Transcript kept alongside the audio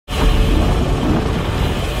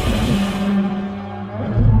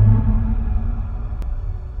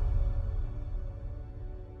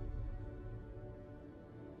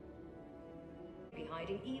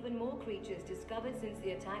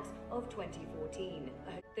attacks of 2014,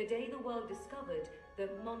 the day the world discovered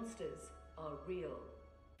that monsters are real.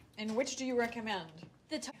 And which do you recommend?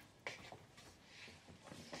 The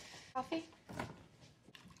coffee?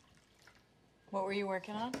 What were you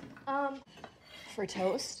working on? For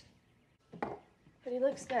toast? But he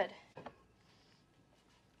looks good.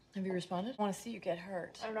 Have you responded? I want to see you get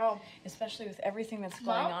hurt. I don't know. Especially with everything that's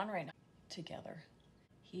going on right now. Together.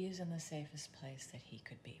 He is in the safest place that he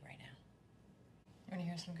could be right now. You want to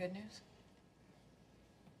hear some good news?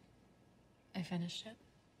 I finished it.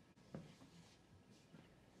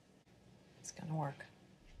 It's gonna work.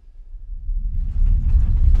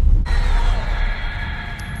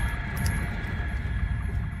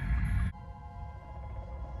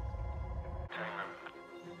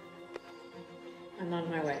 I'm on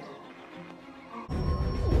my way.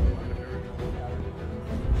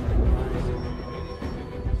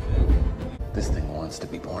 This thing wants to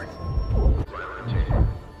be born.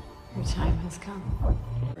 Your time has come.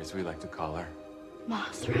 Or as we like to call her,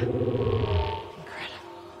 Mothra. Incredible.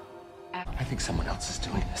 I think someone else is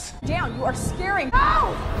doing this. Down, you are scaring.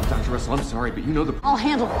 No! Dr. Russell, I'm sorry, but you know the... I'll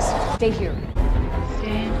handle this. Stay here.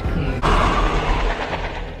 Stand here.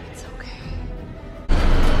 It's okay.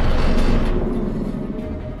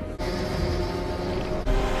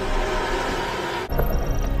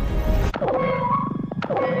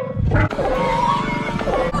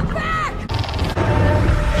 Look back!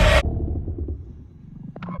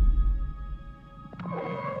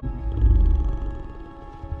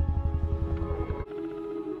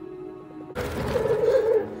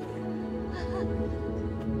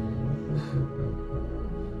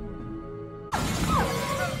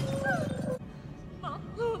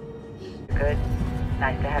 Good.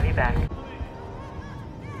 Nice to have you back.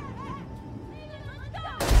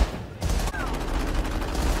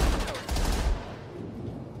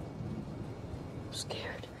 I'm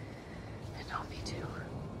scared. And I'll be too.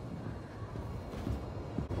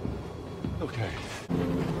 Okay.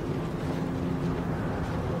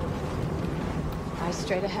 Eyes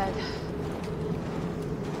straight ahead.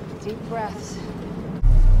 Deep breaths.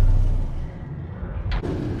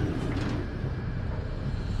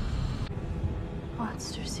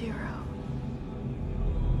 Monster Zero.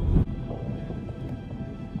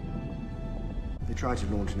 They tried to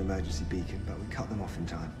launch an emergency beacon, but we cut them off in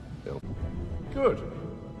time. Good.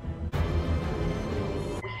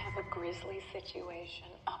 We have a grisly situation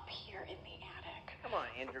up here in the attic. Come on,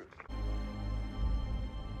 Andrew.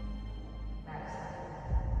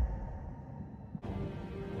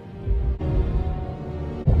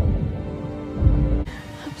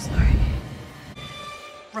 I'm sorry.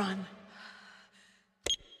 Run.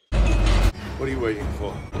 What are you waiting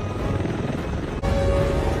for?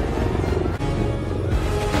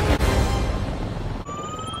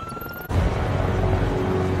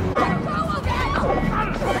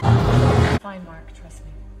 Fine, Mark, trust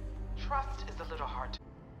me. Trust is a little hard.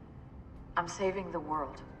 I'm saving the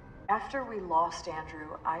world. After we lost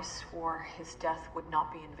Andrew, I swore his death would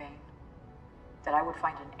not be in vain. That I would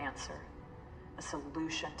find an answer, a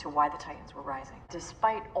solution to why the Titans were rising.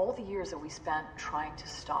 Despite all the years that we spent trying to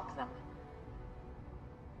stop them,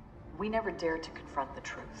 we never dared to confront the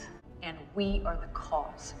truth. And we are the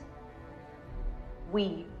cause.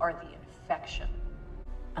 We are the infection.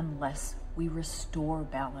 Unless we restore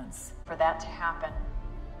balance. For that to happen,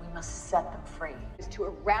 we must set them free. Is to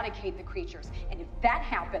eradicate the creatures. And if that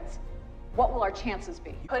happens, what will our chances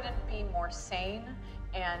be? Couldn't be more sane,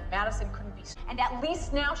 and Madison couldn't be. And at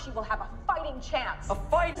least now she will have a fighting chance. A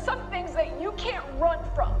fight? Some things that you can't run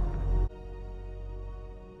from.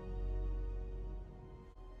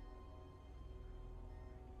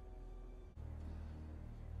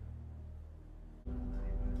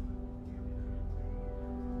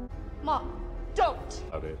 Mom, don't!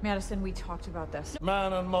 Madison, we talked about this.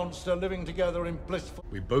 Man and monster living together in blissful...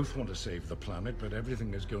 We both want to save the planet, but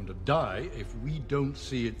everything is going to die if we don't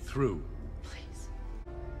see it through. Please.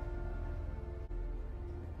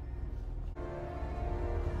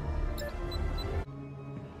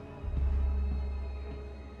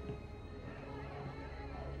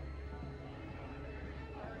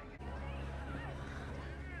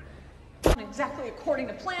 Not exactly according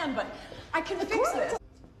to plan, but I can fix this.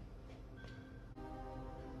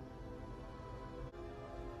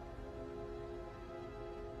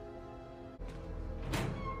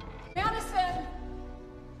 Madison!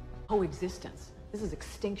 Coexistence. This is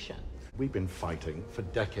extinction. We've been fighting for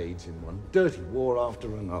decades in one dirty war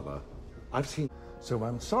after another. I've seen... So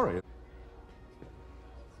I'm sorry.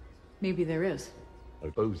 Maybe there is.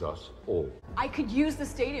 It owes us all. I could use the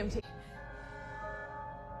stadium to...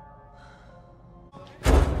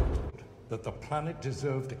 that the planet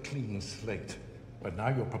deserved a clean slate. But now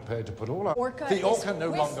you're prepared to put all our... Orca the is Orca no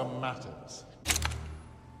with- longer matters.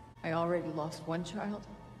 I already lost one child.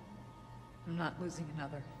 I'm not losing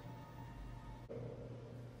another.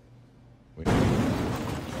 Wait.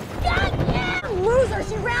 Loser!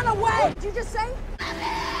 She ran away! Did you just say?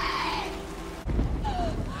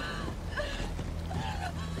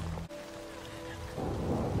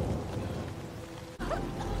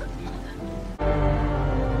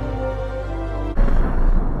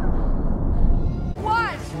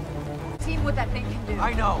 What? Seen what that thing can do.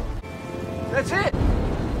 I know. That's it.